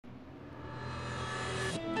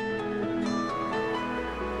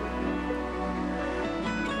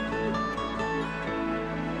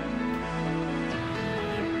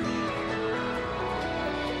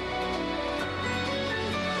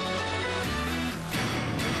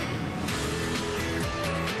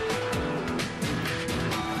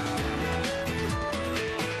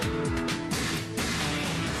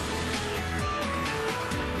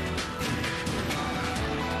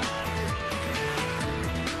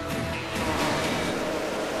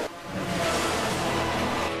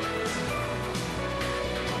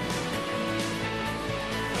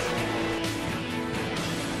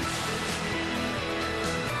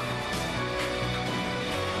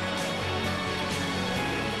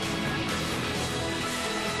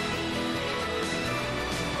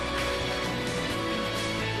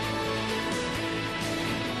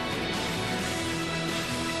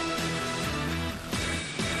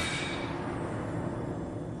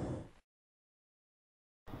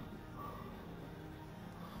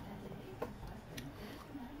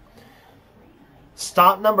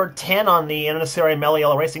Stop number 10 on the NNSCRA Mello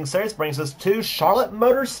Yello Racing Series brings us to Charlotte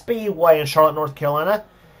Motor Speedway in Charlotte, North Carolina.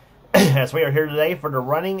 As we are here today for the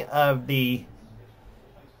running of the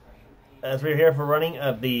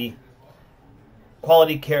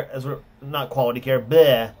quality care, as we're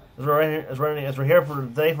here for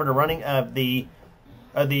today for the running of the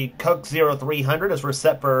Coke 0300 as we're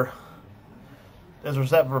set for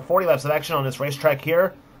 40 laps of action on this racetrack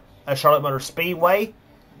here at Charlotte Motor Speedway.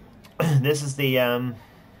 This is the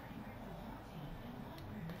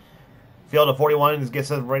field of 41 gets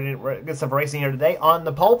up racing here today. On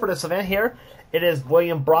the pole for this event here, it is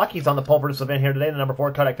William Brock. He's on the pole for this event here today. The number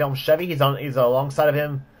 4 Kodak Film Chevy. He's alongside of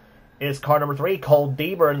him is car number 3 Cole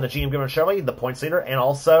Deaver in the GM Goodman Chevrolet, the points leader, and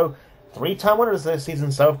also 3-time winners this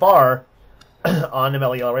season so far on the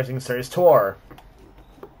Mello Yello Racing Series Tour.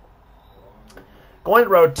 Going to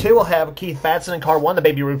row 2, we'll have Keith Fatson in car 1, the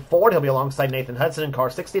Baby Ruth Ford. He'll be alongside Nathan Hudson in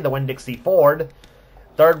car 60, the Winn-Dixie Ford.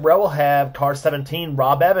 Third row, we'll have car 17,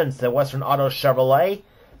 Rob Evans, the Western Auto Chevrolet.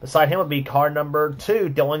 Beside him will be car number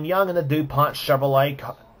 2, Dylan Young in the DuPont Chevrolet,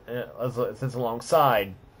 sits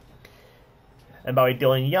alongside. And by the way,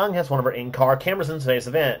 Dylan Young has one of our in-car cameras in today's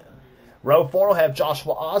event. Row 4 will have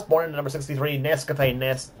Joshua Osborne in the number 63 Nescafe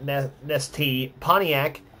Nestea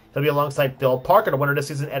Pontiac. He'll be alongside Phil Parker, the winner this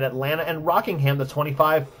season at Atlanta and Rockingham, the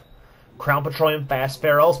 25 Crown Petroleum Fast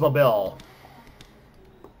Fair Oldsmobile.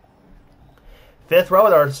 Fifth row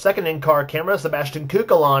with our second in-car camera, Sebastian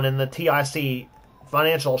Kukalon in the TIC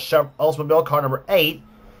Financial Oldsmobile, car number 8.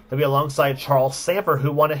 He'll be alongside Charles Samper,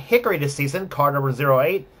 who won a Hickory this season, car number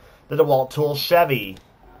 08, the DeWalt Tool Chevy.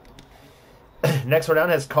 Next row down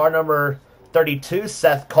has car number 32,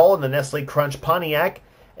 Seth Cole in the Nestle Crunch Pontiac.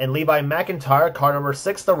 And Levi McIntyre, car number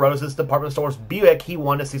 6, the Roses Department Stores Buick. He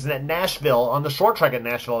won this season at Nashville, on the short track at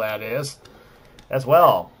Nashville, that is, as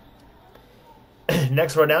well.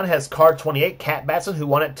 Next row down has car 28, Kat Batson, who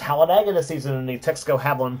won at Talladega this season in the Texaco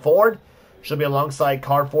Haviland Ford. She'll be alongside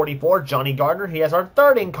car 44, Johnny Gardner. He has our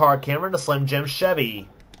third in-car camera, the Slim Jim Chevy.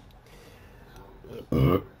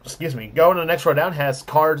 Excuse me. Going to the next row down has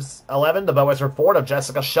car 11, the Boeser Ford of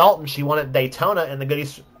Jessica Shelton. She won at Daytona in the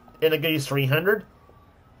Goodies 300.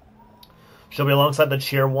 She'll be alongside the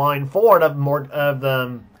Cheerwine Ford of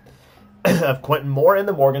Quentin Moore in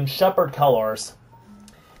the Morgan Shepherd colors.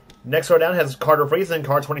 Next row down has Carter Friesen in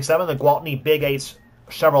car 27, the Gwaltney Big 8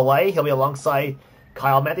 Chevrolet. He'll be alongside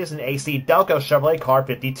Kyle Matthews in AC Delco Chevrolet, car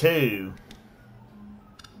 52.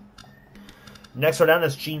 Next row down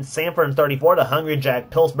is Gene Sanford in 34, the Hungry Jack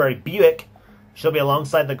Pillsbury Buick. She'll be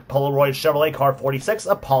alongside the Polaroid Chevrolet, car 46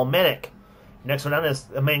 of Paul Minnick. Next one down is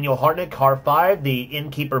Emmanuel Hartnett, car 5, the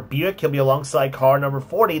Innkeeper Buick. He'll be alongside car number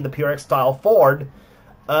 40, the Purex Style Ford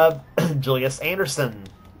of Julius Anderson.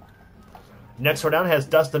 Next one down has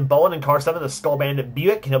Dustin Bowen in car 7, the Skull Bandit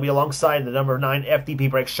Buick. He'll be alongside the number 9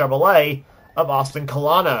 FDP Brake Chevrolet of Austin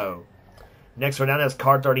Colano. Next one down is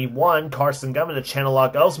car 31, Carson Gum in the Channel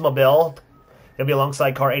Lock Oldsmobile. He'll be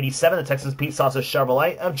alongside car 87, the Texas Pete Sausage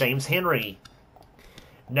Chevrolet of James Henry.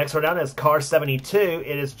 Next one down is car 72.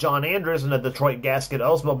 It is John Andrews in the Detroit Gasket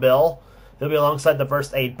Oldsmobile. He'll be alongside the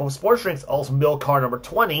First Aid Sports Drinks Oldsmobile, car number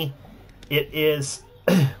 20. It is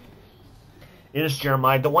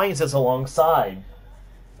Jeremiah Dwayne sits alongside.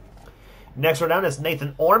 Next one down is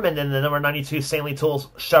Nathan Ormond in the number 92 Stanley Tools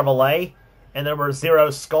Chevrolet. And the number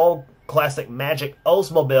 0 Skull Classic Magic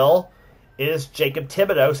Oldsmobile is Jacob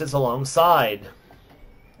Thibodeau sits alongside.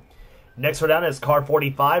 Next one down is car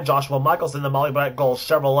 45, Joshua Michaels in the Molly Black Gold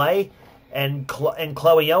Chevrolet, and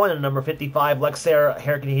Chloe Owen in the number 55 Lexair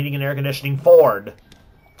Heating and Air Conditioning Ford.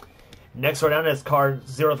 Next one down is car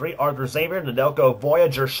 03, Arthur Xavier in the Delco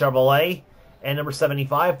Voyager Chevrolet, and number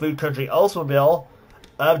 75 Food Country Oldsmobile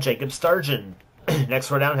of Jacob Sturgeon.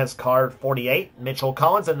 Next one down has car 48, Mitchell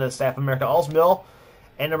Collins in the Staff America Oldsmobile,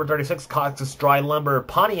 and number 36 Cox's Dry Lumber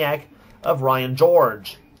Pontiac of Ryan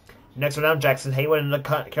George. Next one down, Jackson Haywood in the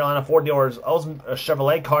Carolina Ford Dealers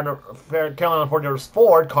Chevrolet, Carolina Ford Dealers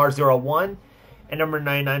Ford, car 01, and number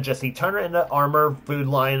 99, Jesse Turner in the Armor Food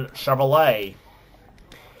Line Chevrolet.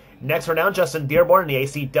 Next one down, Justin Dearborn in the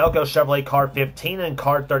AC Delco Chevrolet, car 15, and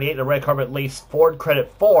car 38, the Red Carpet Lease Ford Credit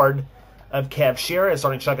Ford of Kev Shearer, and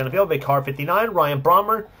starting shotgun in the field will be car 59, Ryan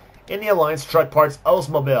Brommer in the Alliance Truck Parts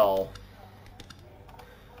Oldsmobile.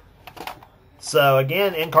 So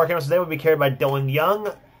again, in-car cameras today will be carried by Dylan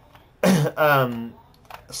Young,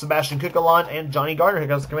 Sebastian Kukalon, and Johnny Gardner, who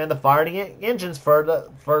comes to command the firing engines for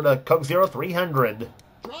the Coke 0300.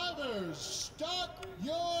 Drivers, start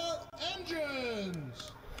your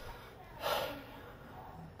engines!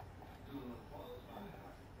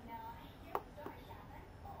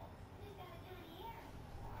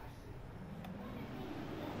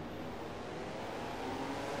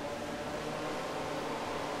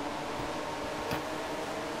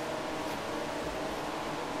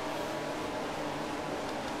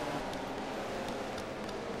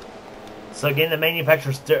 So again, the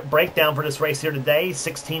manufacturer's breakdown for this race here today: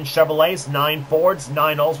 16 Chevrolets, 9 Fords,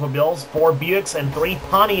 9 Oldsmobiles, 4 Buicks, and 3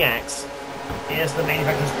 Pontiacs. Is the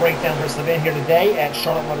manufacturer's breakdown for this event here today at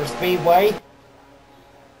Charlotte Motor Speedway.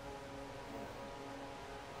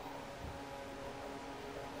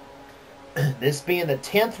 This being the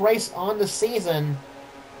 10th race on the season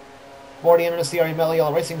for the NNSCRA Mello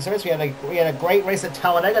Yello Racing Series. We had a great race at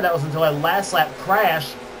Talladega. That was until a last lap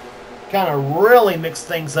crash. Kind of really mixed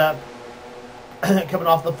things up coming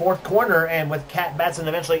off the 4th corner, and with Cat Batson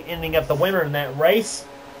eventually ending up the winner in that race.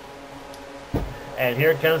 And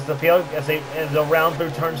here comes the field as they go round through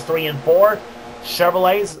turns 3 and 4.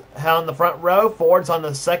 Chevrolets on the front row, Fords on the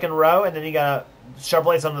 2nd row, and then you got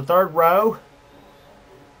Chevrolets on the 3rd row.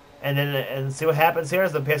 And see what happens here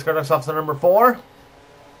as the pace car ducks off to number 4.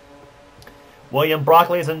 William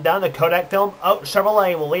Broccoli is in down the Kodak film. Oh,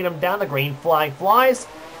 Chevrolet will lead him down. The green flag flies,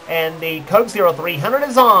 and the Coke 0300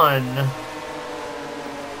 is on.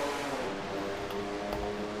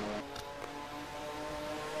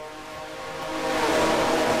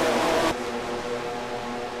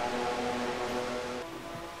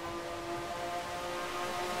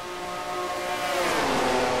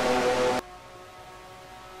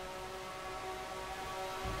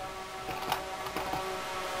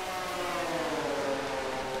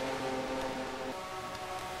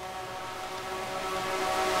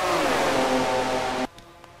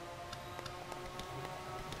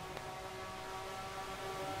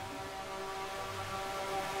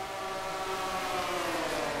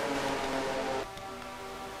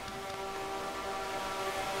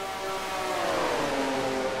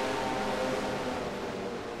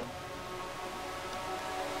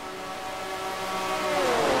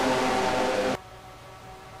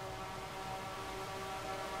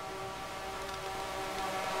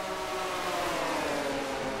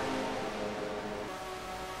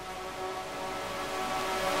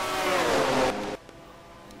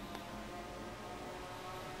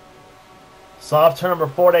 So off turn number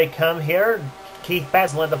 4 they come here. Keith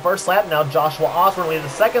Batson led the first lap. Now Joshua Osborne leads the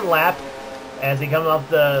second lap. As he comes off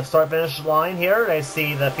the start-finish line here, they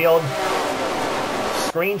see the field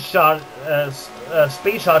screenshot,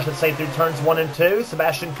 speed shot, I should say, through turns 1 and 2.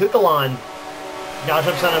 Sebastian Kukulon now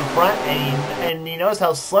jumps on in front, and you notice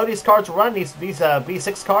how slow these cars run, these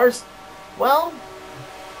V6 cars? Well,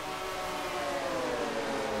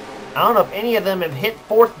 I don't know if any of them have hit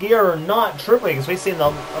 4th gear or not, truthfully, because we've seen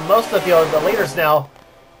most of the leaders now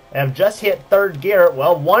have just hit 3rd gear.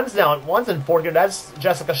 Well, one's in 4th gear. That's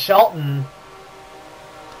Jessica Shelton.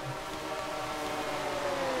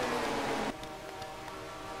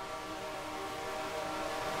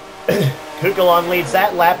 Kukulon leads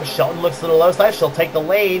that lap. Shelton looks to the low side. She'll take the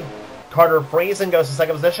lead. Carter Friesen goes to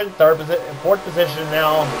 2nd position. 4th position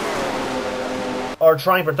now, or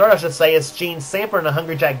trying for 3rd, I should say, is Gene Samper in the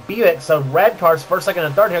Hungry Jack Buick. So red cars 1st, 2nd,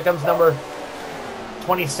 and 3rd. Here comes number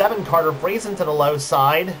 27, Carter Friesen, to the low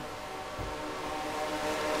side.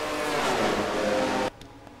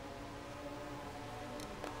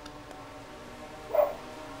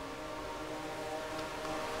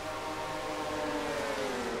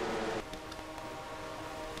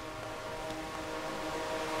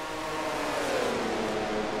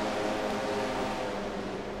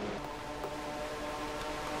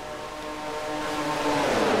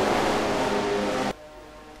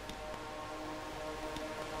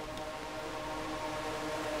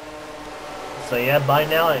 So yeah, by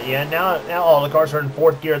now, now all the cars are in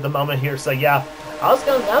 4th gear at the moment here. So yeah, I was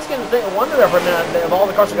gonna wonder there for a minute if all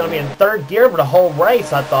the cars are gonna be in 3rd gear for the whole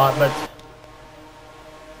race. I thought, but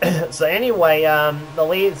so anyway, the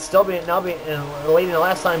lead leading the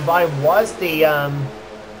last time by was the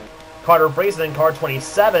Carter Friesen in car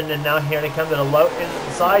 27, and now here they come to the low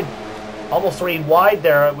inside, almost 3 wide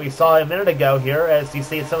there. We saw a minute ago here, as you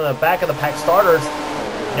see some of the back of the pack starters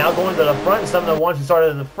now going to the front, and some of the ones who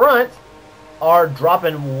started in the front are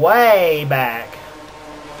dropping way back.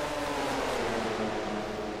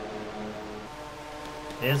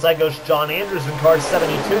 And inside goes John Andrews in car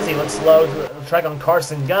 72 as he looks low to the track on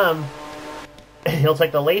Carson Gum. He'll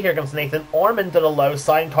take the lead. Here comes Nathan Ormond to the low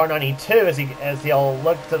side in car 92 as he'll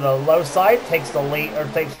look to the low side, takes the lead, or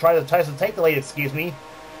tries to take the lead, excuse me.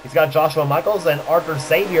 He's got Joshua Michaels and Arthur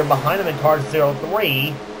Xavier behind him in car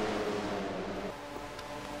 03.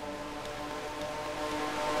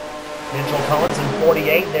 Mitchell Collins in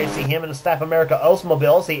 48. There you see him in the Staff America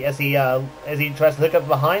Oldsmobiles as he tries to hook up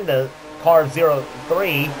behind the car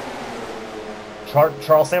 03.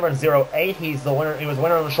 Charles Sammer in 08. He's the winner. He was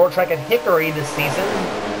winner on the short track at Hickory this season.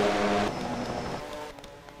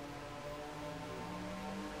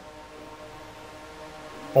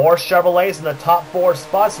 4 Chevrolets in the top 4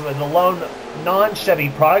 spots, with the lone non-Chevy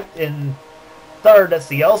product in third. That's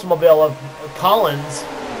the Oldsmobile of Collins.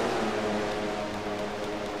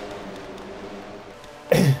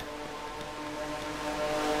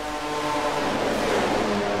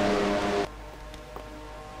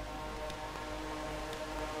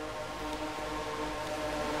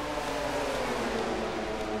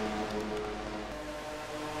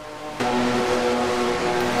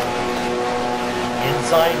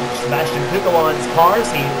 Sebastian Kukelan's cars,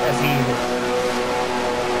 as he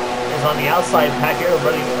is on the outside pack here,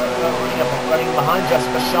 running behind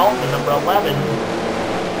Jessica Shelton at number 11.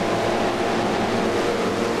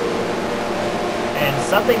 And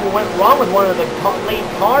something went wrong with one of the lead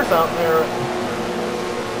cars out there.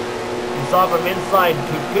 You saw from inside,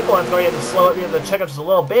 Kukelan's going to have to slow it, to check up just a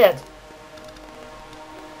little bit.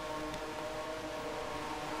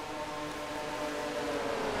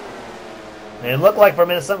 And it looked like for a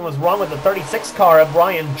minute something was wrong with the 36 car of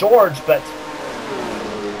Brian George, but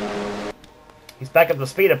he's back up to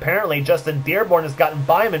speed. Apparently, Justin Dearborn has gotten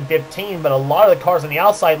by him in 15, but a lot of the cars in the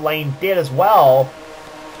outside lane did as well.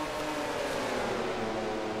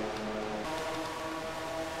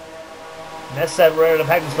 And that said, we're going to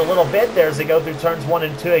pack just a little bit there as they go through turns 1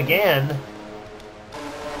 and 2 again.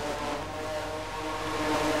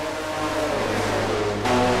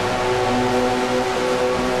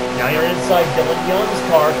 Now you're inside Dylan Young's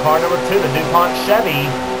car number 2, the DuPont Chevy.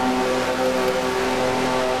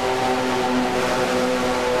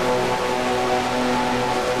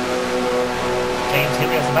 James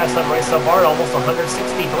Henry has the fastest lap race so far at almost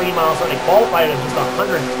 163 miles an hour. They qualified at just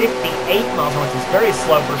 158 miles an hour, which is very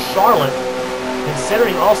slow for Charlotte,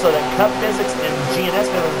 considering also that Cup Physics and GNS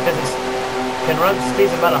Physics can run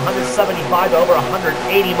speeds of about 175 to over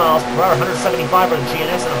 180 miles per hour, 175 for the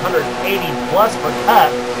GNS and 180 plus for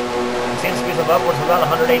Cup. Same speeds of upwards of about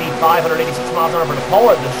 185, 186 miles an hour for the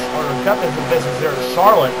Polar or the Cup Physics here at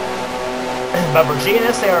Charlotte. But for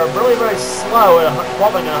GNS, they are really, very slow at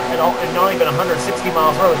qualifying at not even 160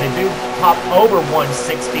 miles per hour. They do top over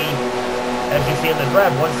 160, as you see in the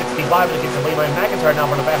draft, 165, and it gets to Levi McIntyre now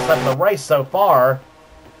for the fast lap of the race so far.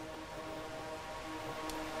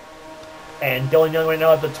 And Dylan Young right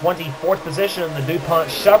now at the 24th position in the DuPont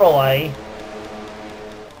Chevrolet.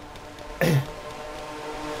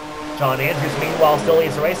 John Andrews, meanwhile, still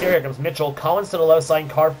leads the race here. Here comes Mitchell Collins to the low side,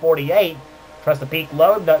 car 48. Tries to peak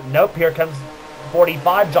low. Nope, here comes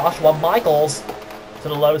 45, Joshua Michaels to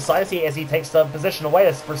the low side as he takes the position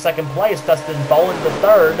away for second place. Dustin Boland to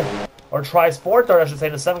third, or tries for third, I should say,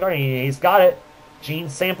 in the 7th car. He's got it. Gene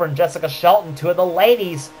Samper and Jessica Shelton, 2 of the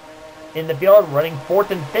ladies in the field, running 4th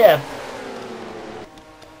and 5th.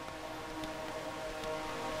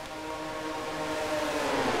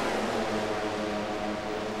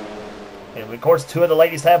 And of course, 2 of the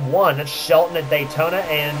ladies have won. That's Shelton at Daytona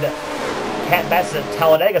and Kat Bassett at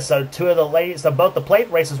Talladega. So 2 of the ladies, so both the plate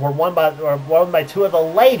races were won by 2 of the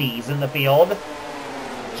ladies in the field.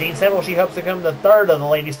 Jean Samuel, she hopes to come the 3rd of the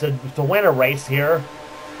ladies to win a race here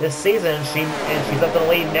this season. She's up to the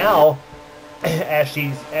lead now as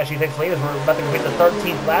she takes the lead. As we're about to complete the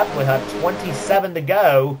 13th lap with 27 to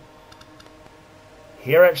go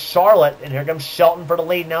here at Charlotte, and here comes Shelton for the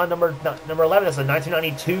lead now. Number 11 is a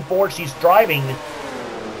 1992 Ford she's driving.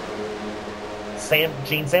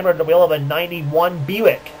 Gene Samper at the wheel of a 91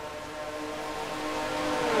 Buick.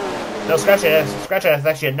 No, scratch it. It's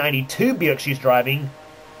actually a 92 Buick she's driving.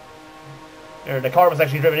 The car was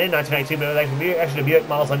actually driven in 1992, but it was actually a Buick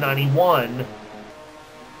model of 91.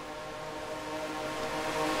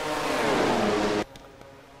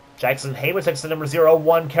 Jackson Haywood takes the number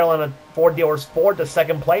 01 Carolina Ford Dealers Ford to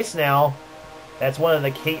second place now. That's one of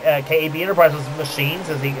the KAB Enterprises machines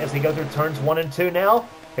as they go through turns 1 and 2 now.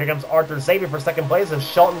 Here comes Arthur Xavier for second place as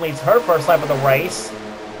Shelton leads her first lap of the race.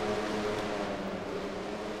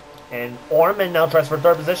 And Orman now tries for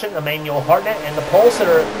third position, Emmanuel Hartnett, and the pole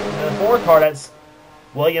sitter in the 4 car, that's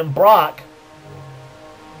William Brock.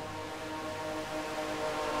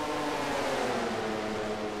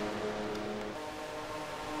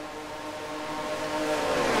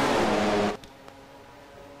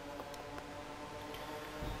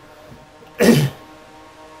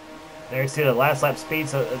 There you see the last lap speed.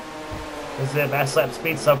 So this is the fast lap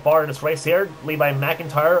speed so far in this race here. Levi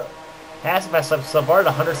McIntyre has the fast lap so far at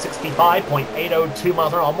 165.802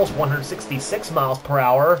 miles an hour, almost 166 miles per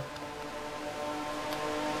hour.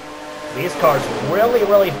 These cars really,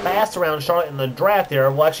 really fast around Charlotte in the draft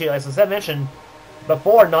here. Well, actually, as I mentioned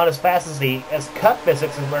before, not as fast as Cup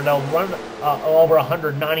Physics, where they'll run over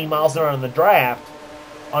 190 miles an hour in the draft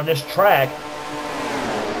on this track.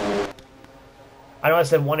 I know I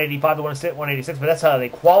said 185 to 186, but that's how they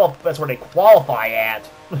qualify. That's where they qualify at.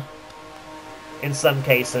 In some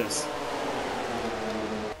cases,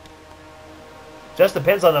 just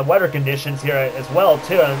depends on the weather conditions here as well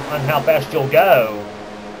too, on how fast you'll go.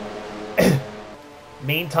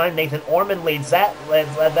 Meantime, Nathan Orman led that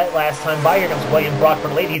last time by. Here comes William Brock for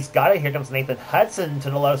the lead. He's got it. Here comes Nathan Hudson to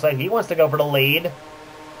the low side. He wants to go for the lead.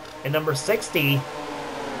 And number 60.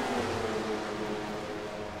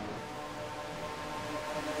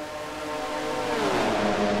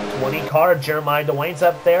 20 car, Jeremiah Dwayne's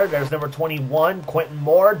up there. There's number 21, Quentin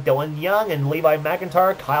Moore, Dylan Young, and Levi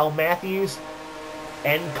McIntyre, Kyle Matthews,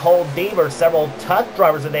 and Cole Deaver. Several tough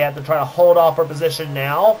drivers that they have to try to hold off for position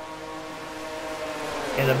now.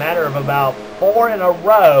 In a matter of about 4 in a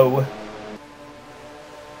row.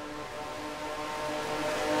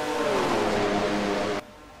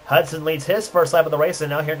 Hudson leads his first lap of the race, and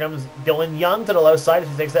now here comes Dylan Young to the low side.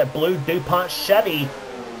 He takes that blue DuPont Chevy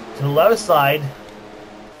to the low side.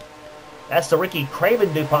 That's the Ricky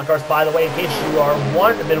Craven DuPont cars, by the way, in case you are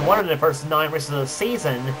been wondering the first 9 races of the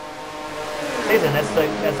season. That's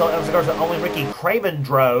the cars that only Ricky Craven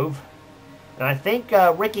drove. And I think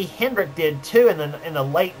Ricky Hendrick did too in the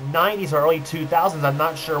late 90s or early 2000s. I'm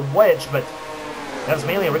not sure which, but that was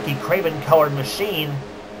mainly a Ricky Craven colored machine.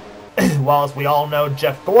 While, as we all know,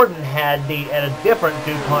 Jeff Gordon had a different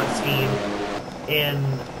DuPont scheme in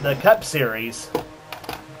the Cup Series.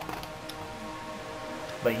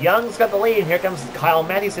 But Young's got the lead. Here comes Kyle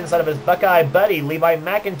Matthews inside of his Buckeye buddy, Levi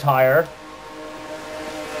McIntyre.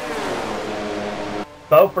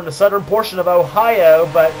 Both from the southern portion of Ohio,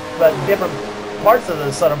 but different parts of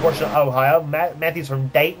the southern portion of Ohio. Matthews from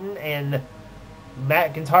Dayton and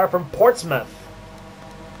McIntyre from Portsmouth.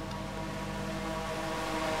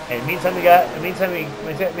 And meantime we got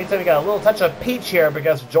a little touch of peach here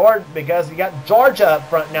because you got Georgia up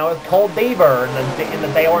front now with Cole Deaver in the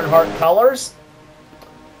Dale Earnhardt colors.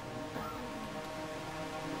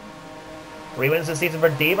 3 wins this season for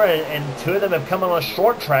Deaver, and 2 of them have come on a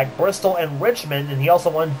short track, Bristol and Richmond, and he also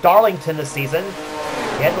won Darlington this season.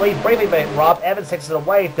 He had to lead briefly, but Rob Evans takes it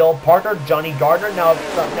away. Phil Parker, Johnny Gardner now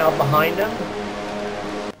behind him.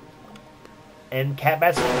 And Cat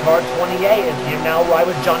Batson in car 28, and you now ride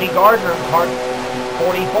with Johnny Gardner in car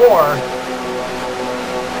 44.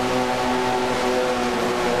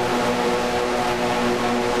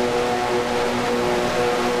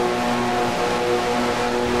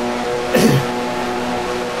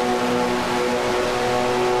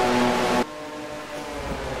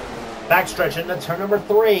 Backstretch into turn number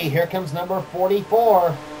 3. Here comes number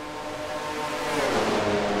 44.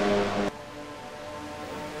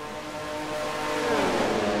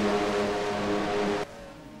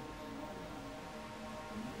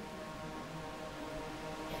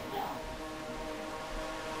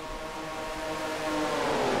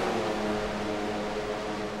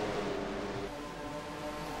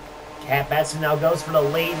 Cat Batson now goes for the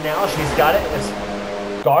lead now. She's got it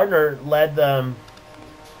as Gardner led them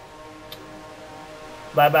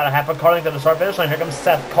by about a half a car length on the start-finish line. Here comes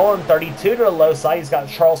Seth Cullen, 32 to the low side. He's got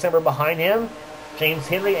Charles Samper behind him. James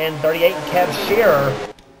Henry and 38 Kev Shearer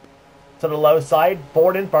to the low side.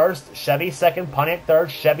 Ford in first, Chevy second, Pontiac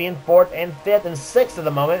third, Chevy in fourth and fifth and sixth at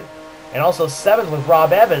the moment. And also seventh with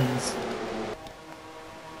Rob Evans.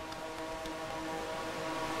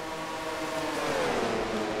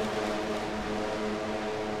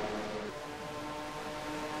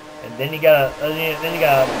 Then you got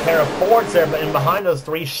a pair of Fords there, but in behind those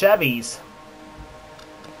 3 Chevys.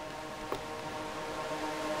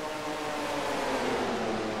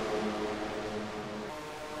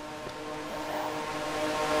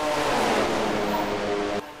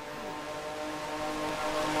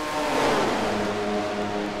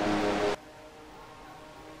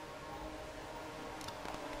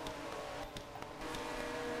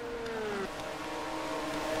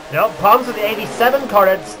 No, problems with the 87 car.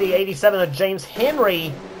 That's the 87 of James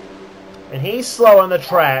Henry. And he's slow on the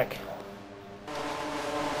track.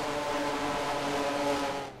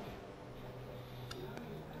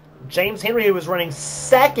 James Henry, who was running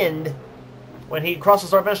second when he crossed the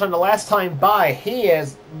start finish line the last time by, he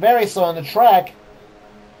is very slow on the track.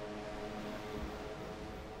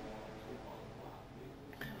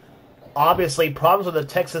 Obviously, problems with the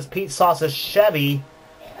Texas Pete Sauce's Chevy.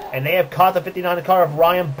 And they have caught the 59 car of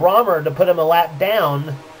Ryan Brommer to put him a lap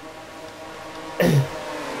down. And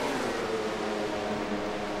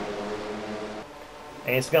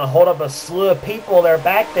it's going to hold up a slew of people there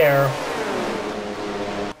back there.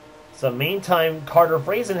 So meantime, Carter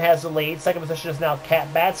Friesen has the lead. Second position is now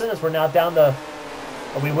Cat Batson, as we're now down to,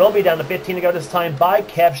 or we will be down to 15 to go this time by.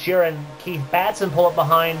 Kev Shearer and Keith Batson pull up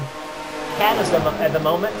behind Cat is at the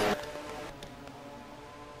moment.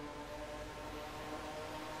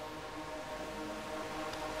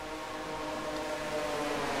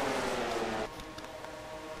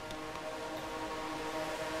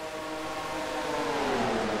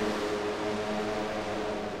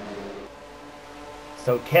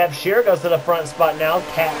 So Kev Shear goes to the front spot now.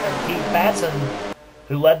 Keith Batson,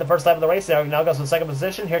 who led the first lap of the race, now goes to the second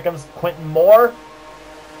position. Here comes Quentin Moore.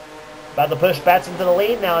 About to push Batson to the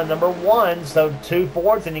lead now in number 1. So 2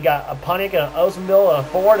 Fords, and you got a Pontiac and an Oldsmobile, and a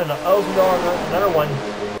Ford and an Oldsmobile and another one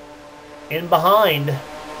in behind.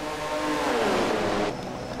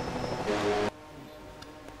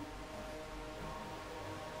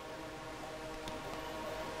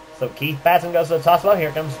 So Keith Batson goes to the top spot.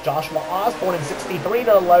 Here comes Joshua Osborne in 63 to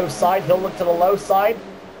the low side. He'll look to the low side.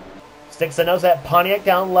 Sticks the nose at Pontiac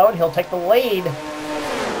down low, and he'll take the lead.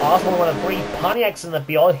 Osborne, one of 3 Pontiacs in the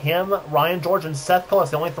field. Him, Ryan George, and Seth Cole.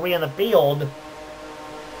 It's the only 3 in the field.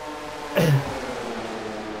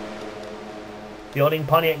 Fielding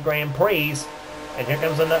Pontiac Grand Prix. And here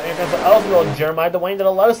comes the Oldsmobile. Jeremiah Dwayne to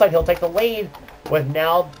the low side. He'll take the lead with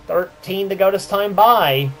now 13 to go this time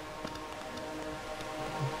by.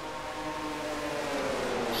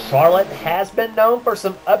 Charlotte has been known for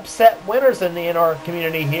some upset winners in our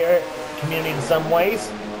community in some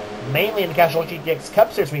ways. Mainly in the Casual GTX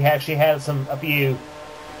Cup Series, we actually had a few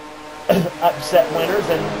upset winners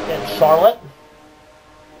in Charlotte.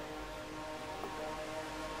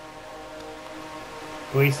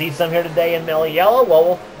 We see some here today in Mello Yello.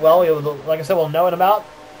 Well, like I said, we'll know in about.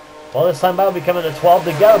 Well, this time by will be coming to 12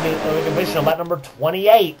 to go. We can finish on lap number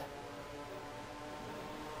 28.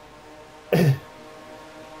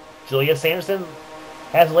 Julius Sanderson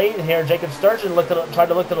has lead here. Jacob Sturgeon tried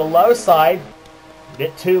to look to the low side. A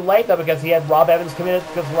bit too late though, because he had Rob Evans committed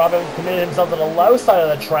himself to the low side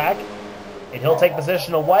of the track, and he'll take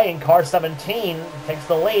position away. And car 17 takes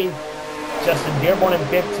the lead. Justin Dearborn in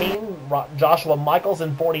 15, Joshua Michaels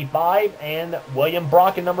in 45, and William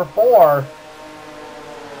Brock in number 4.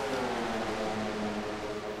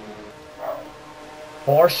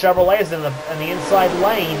 Four Chevrolets in the inside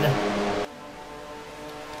lane.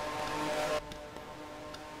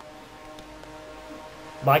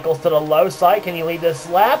 Michaels to the low side. Can he lead this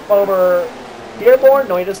lap over Dearborn?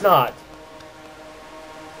 No, he does not.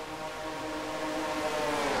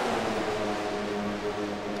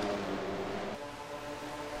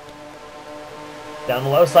 Down the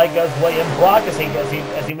low side goes William Brock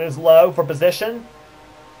as he moves low for position.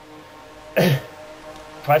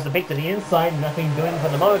 Tries to peek to the inside. Nothing doing for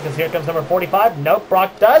the moment because here comes number 45. Nope,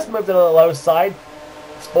 Brock does move to the low side.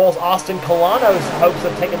 Spoils Austin Colano's hopes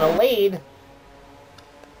of taking the lead.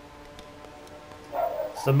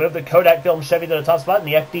 So move the Kodak Film Chevy to the top spot, and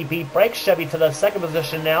the FDP Brakes Chevy to the second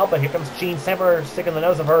position now. But here comes Jean Samper sticking the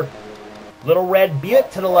nose of her little red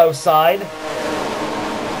Buick to the low side.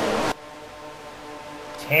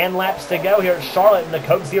 10 laps to go here at Charlotte in the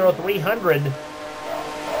Coke 0300.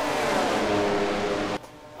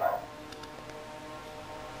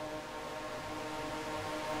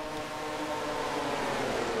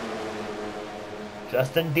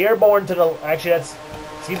 Justin Dearborn to the... Actually, that's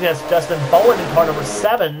Justin Bowen in car number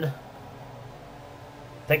 7.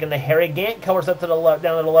 Taking the Harry Gant colors up to the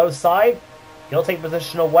down to the low side. He'll take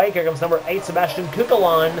position away. Here comes number 8, Sebastian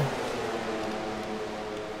Kukulon.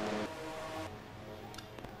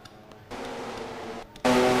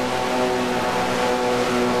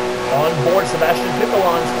 On board Sebastian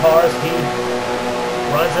Kukulon's cars, he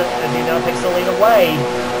runs it and he now takes the lead away.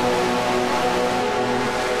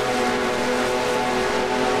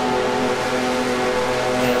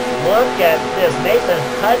 Look at this, Nathan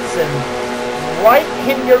Hudson, right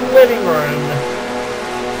in your living room.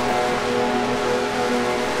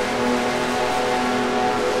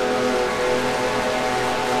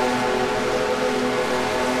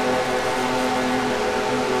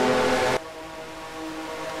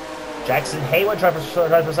 Jackson Haywood tries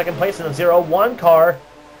for second place in the 0-1 car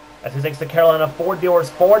as he takes the Carolina Ford dealers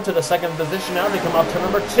Ford to the second position now. They come up to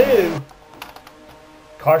number 2.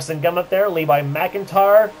 Carson Gum up there, Levi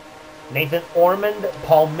McIntyre, Nathan Ormond,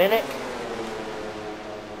 Paul Minnick.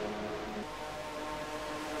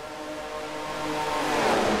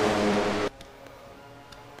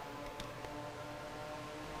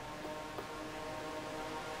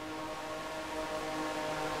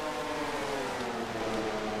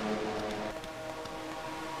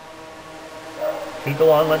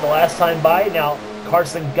 Kukulon went the last time by. Now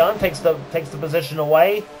Carson Gunn takes the position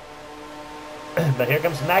away. But here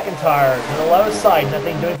comes McIntyre to the low side.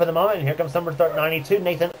 Nothing doing for the moment. And here comes number 92,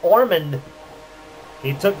 Nathan Ormond.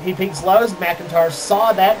 He peaks lows. McIntyre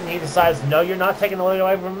saw that, and he decides, no, you're not taking the lead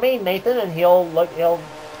away from me, Nathan, and he'll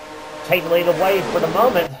take the lead away for the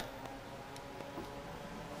moment.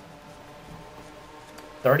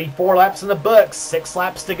 34 laps in the books, 6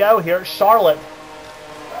 laps to go here at Charlotte.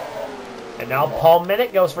 And now Paul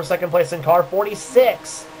Minnick goes for second place in car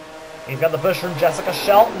 46. He's got the push from Jessica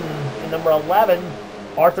Shelton in number 11.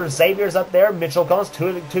 Arthur Xavier's up there. Mitchell Collins,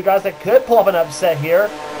 two guys that could pull up an upset here.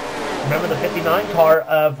 Remember, the 59 car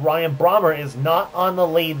of Ryan Brommer is not on the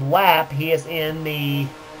lead lap. He is in the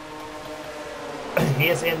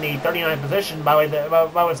 39th position. By the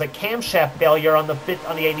way, it's a camshaft failure on the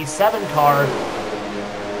 87 car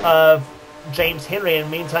of James Henry. In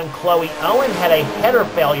the meantime, Chloe Owen had a header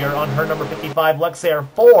failure on her number 55 Luxair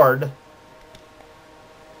Ford.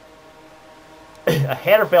 A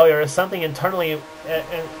header failure is something internally in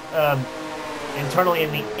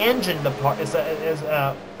the engine department. Is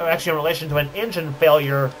actually in relation to an engine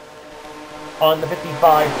failure on the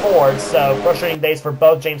 55 Ford. So frustrating days for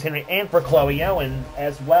both James Henry and for Chloe Owen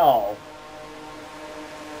as well.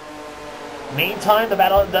 Meantime, the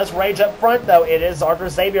battle does rage up front, though. It is Arthur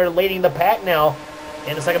Xavier leading the pack now.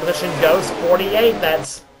 In the second position goes 48.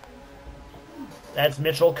 That's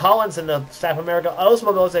Mitchell Collins in the Staff America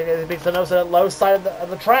Oldsmobile. He picks the nose at the low side of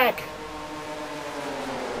the track.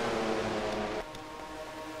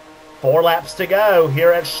 4 laps to go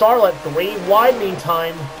here at Charlotte. 3 wide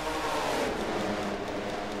meantime.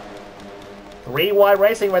 3 wide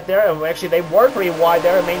racing right there. And actually, they were 3 wide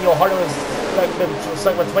there. Emmanuel Harden was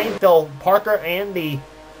stuck between Phil Parker and the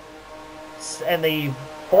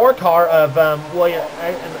 4 car of William.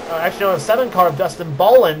 Actually, no, the 7 car of Dustin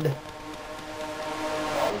Boland.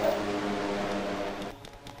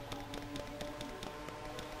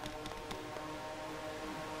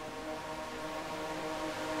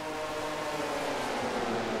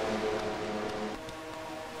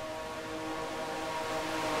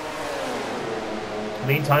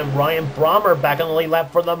 Meantime, Ryan Brommer back on the lead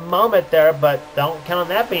lap for the moment there, but don't count on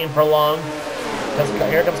that being for long. Because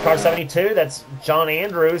here comes car 72. That's John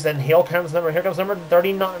Andrews, and here comes number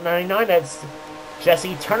 99. That's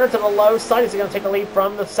Jesse Turner to the low side. Is he going to take the lead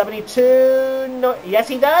from the 72? No, yes,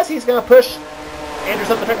 he does. He's going to push Andrews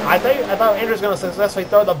up the track. I thought Andrews was going to successfully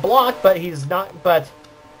throw the block, but he's not. But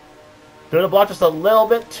threw the block just a little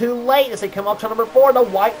bit too late as they come up to number 4. The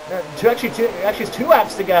white, actually, it's 2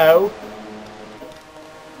 laps to go.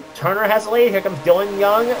 Turner has the lead. Here comes Dylan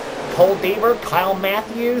Young, Cole Deaver, Kyle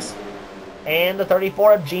Matthews, and the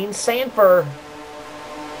 34 of Gene Sanford.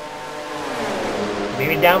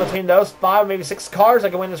 Maybe down between those 5, maybe 6 cars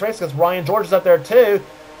that can win this race because Ryan George is up there too.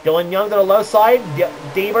 Dylan Young to the low side.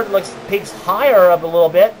 Deaver peaks higher up a little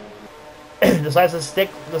bit. decides to stick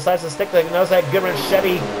the nose that Goodrich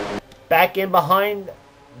Chevy back in behind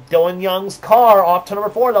Dylan Young's car off to number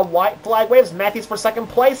 4. The white flag waves. Matthews for second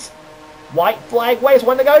place. White flag waves,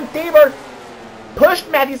 1 to go. Deaver pushed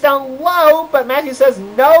Matthews down low, but Matthews says,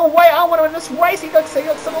 no way, I want to win this race. He looks to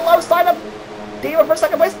the low side of Deaver for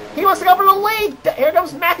second place. He wants to go for the lead. Here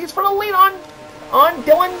comes Matthews for the lead on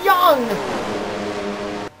Dylan Young.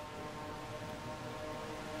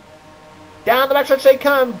 Down the backstretch they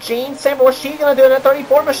come. Gene Sample, what's she going to do in that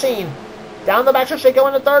 34 machine? Down the backstretch they go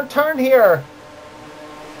in the 3rd turn here.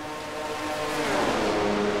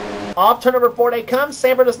 Off turn number 4 they come.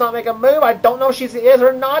 Sanford does not make a move. I don't know if she is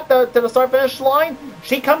or not to the start-finish line.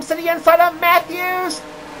 She comes to the inside of Matthews.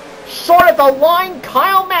 Short at the line.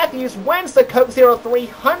 Kyle Matthews wins the Coke Zero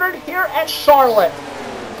 300 here at Charlotte.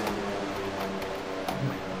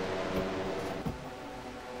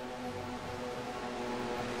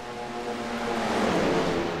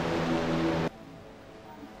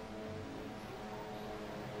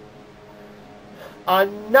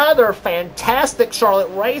 Another fantastic Charlotte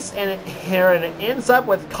race, and it ends up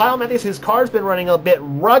with Kyle Matthews, whose car's been running a bit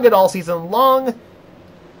rugged all season long.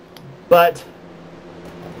 But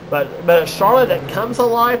Charlotte that comes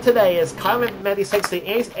alive today as Kyle Matthews takes the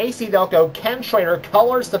AC Delco Ken Schrader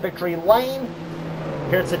colors to victory lane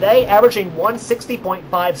here today, averaging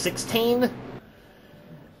 160.516.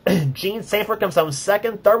 Gene Sanford comes home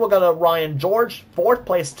 2nd. 3rd will go to Ryan George. 4th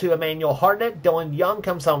place to Emmanuel Hartnett. Dylan Young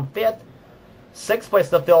comes home 5th. 6th place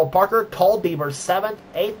to Phil Parker. Cole Deaver 7th.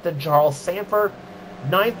 8th to Charles Sanford.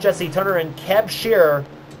 9th, Jesse Turner, and Kev Shearer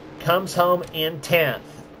comes home in 10th.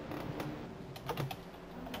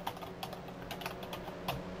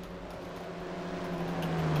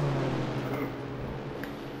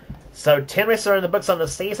 So 10 races are in the books on the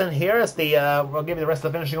season here. As we'll give you the rest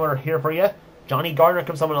of the finishing order here for you. Johnny Gardner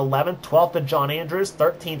comes home in 11th. 12th to John Andrews.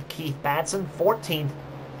 13th, Keith Batson. 14th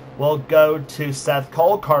will go to Seth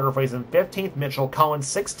Cole. Carter Friesen 15th. Mitchell Collins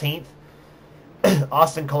 16th.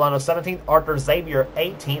 Austin Colano 17th, Arthur Xavier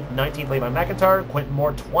 18th, 19th Levi McIntyre, Quentin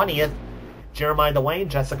Moore 20th, Jeremiah Dwayne,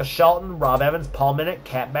 Jessica Shelton, Rob Evans, Paul Minnick,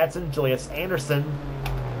 Kat Batson, Julius Anderson,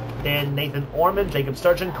 then Nathan Orman, Jacob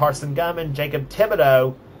Sturgeon, Carson Gum, and Jacob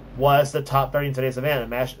Thibodeau was the top 30 in today's event.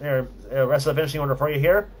 Rest of the finishing order for you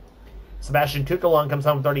here. Sebastian Kukalon comes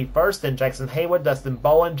home 31st, then Jackson Haywood, Dustin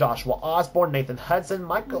Bowen, Joshua Osborne, Nathan Hudson,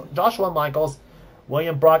 Joshua Michaels,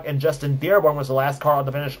 William Brock, and Justin Dearborn was the last car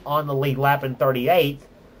to finish on the lead lap in 38th,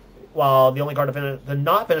 while the only car to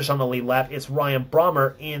not finish on the lead lap is Ryan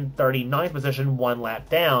Brommer in 39th position, one lap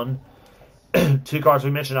down. Two cars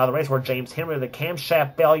we mentioned out of the race were James Henry with a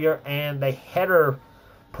camshaft failure and the header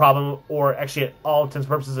problem, or actually at all intents and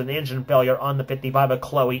purposes an engine failure on the 55 of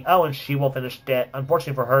Chloe Owen. She will finish dead,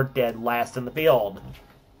 unfortunately for her, dead last in the field.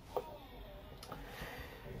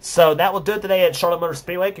 So that will do it today at Charlotte Motor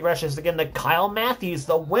Speedway. Congratulations again to Kyle Matthews,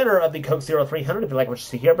 the winner of the Coke Zero 300. If you like what you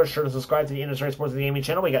see here, be sure to subscribe to the NNSCRA Sports Gaming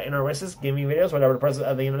channel. We got inner races, gaming videos, whatever the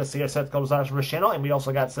president of the NNSCRA Seth Combs channel, and we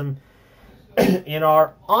also got some in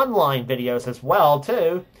our online videos as well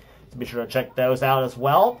too. So be sure to check those out as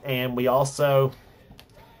well. And we also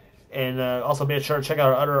be sure to check out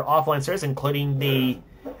our other offline series, including the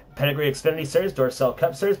Pedigree Xfinity Series, Duracell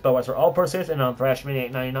Cup Series, Budweiser All-Pro Series, and on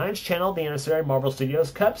Thrashmania 899's channel, the NNSCRA Marvel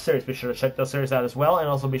Studios Cup Series. Be sure to check those series out as well, and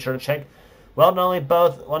also be sure to check, not only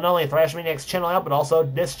Thrashmaniac's channel out, but also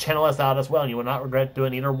this channel is out as well, and you will not regret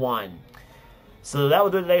doing either one. So that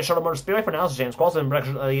will do today at Charlotte Motor Speedway. For now, this is James Qualls,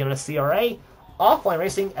 production of the NNSCRA. Offline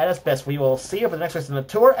racing at its best. We will see you for the next race in the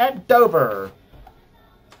tour at Dover.